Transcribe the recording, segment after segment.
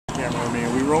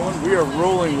rolling? We are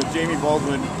rolling with Jamie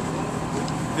Baldwin,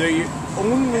 the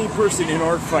only person in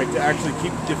our fight to actually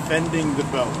keep defending the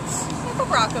belts. Michael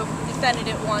Borkowicz defended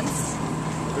it once.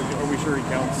 Are we sure he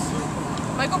counts?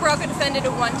 Michael Borkowicz defended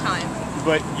it one time.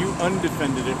 But you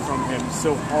undefended it from him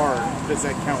so hard. Does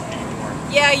that count anymore?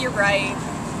 Yeah, you're right.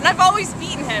 And I've always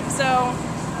beaten him, so...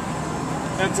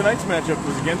 And tonight's matchup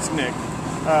was against Nick.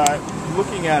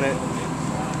 Looking at it,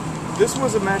 this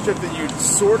was a matchup that you'd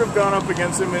sort of gone up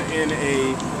against him in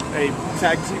a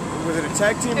tag team. Was it a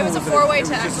tag team? It was a four-way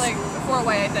tag, like a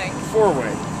four-way, I think.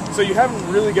 Four-way. So you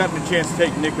haven't really gotten a chance to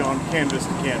take Nick on canvas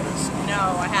to canvas.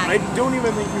 No, I haven't. I don't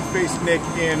even think you faced Nick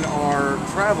in our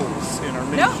travels, in our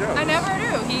mini shows. No, I never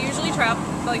do. He usually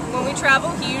like when we travel,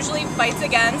 he usually fights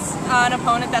against an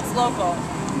opponent that's local.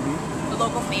 The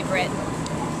local favorite.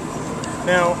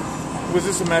 Now, was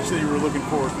this a match that you were looking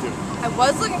forward to? I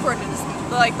was looking forward to this.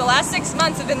 Like, the last 6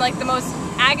 months have been like the most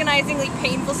agonizingly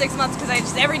painful 6 months because I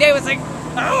just every day was like,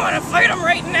 I want to fight him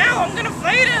right now. I'm going to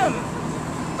fight him.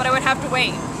 But I would have to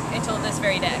wait until this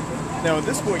very day. Now, at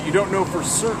this point, you don't know for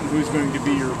certain who's going to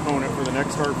be your opponent for the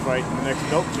next hard fight and the next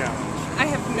belt challenge. I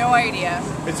have no idea.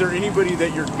 Is there anybody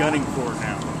that you're gunning for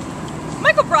now?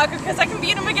 Michael Borkowicz, because I can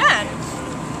beat him again.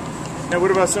 Now,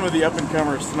 what about some of the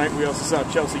up-and-comers? Tonight we also saw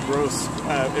Chelsea Gross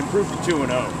improve to 2-0.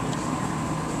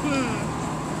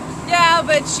 Yeah,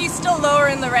 but she's still lower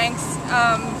in the ranks.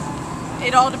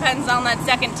 It all depends on that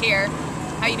second tier,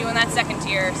 how you do in that second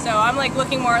tier. So I'm like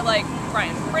looking more at like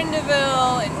Brian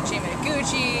Brindeville and Jamie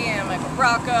Gucci and Michael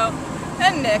Borkowicz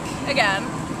and Nick again.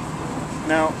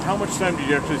 Now, how much time did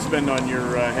you actually spend on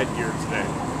your headgear today?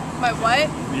 My what?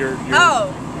 Your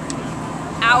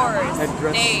hours,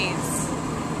 headdress? days,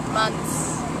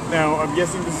 months. Now, I'm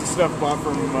guessing this is stuff bought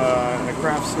from a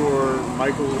craft store,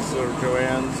 Michael's or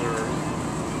Joann's, or...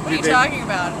 What are you talking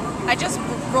about? I just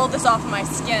rolled this off of my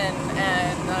skin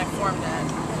and then I formed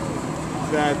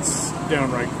it. That's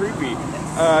downright creepy.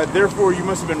 Therefore, you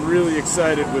must have been really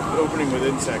excited with opening with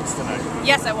insects tonight.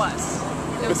 Yes, I was.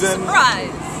 It was a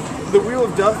surprise. The Wheel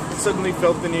of Death suddenly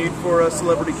felt the need for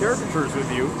celebrity caricatures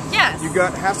with you. Yes. You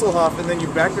got Hasselhoff, and then you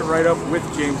backed it right up with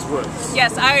James Woods.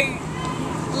 Yes,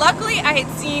 luckily I had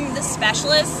seen The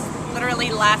Specialist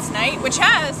literally last night, which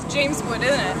has James Wood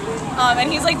in it. And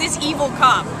he's like this evil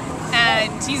cop,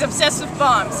 and he's obsessed with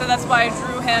bombs, so that's why I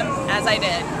drew him as I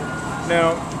did.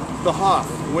 Now, the Hoff.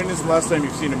 When is the last time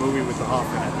you've seen a movie with the Hoff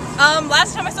in it?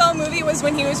 Last time I saw a movie was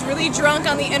when he was really drunk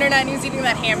on the internet and he was eating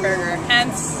that hamburger.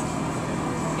 Hence,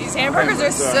 these hamburgers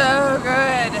are so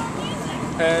good.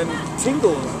 And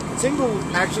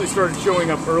Tingle actually started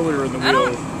showing up earlier in the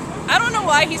wheel. I don't know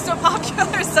why he's so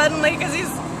popular suddenly, because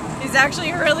he's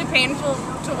actually a really painful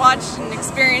to watch and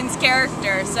experience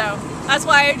character. So that's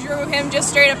why I drew him just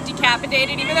straight up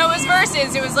decapitated. Even though it was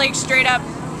versus, it was like straight up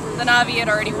the Navi had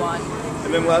already won.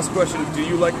 And then last question, do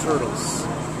you like turtles?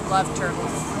 Love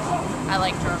turtles. I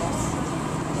like turtles.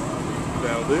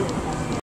 That'll do.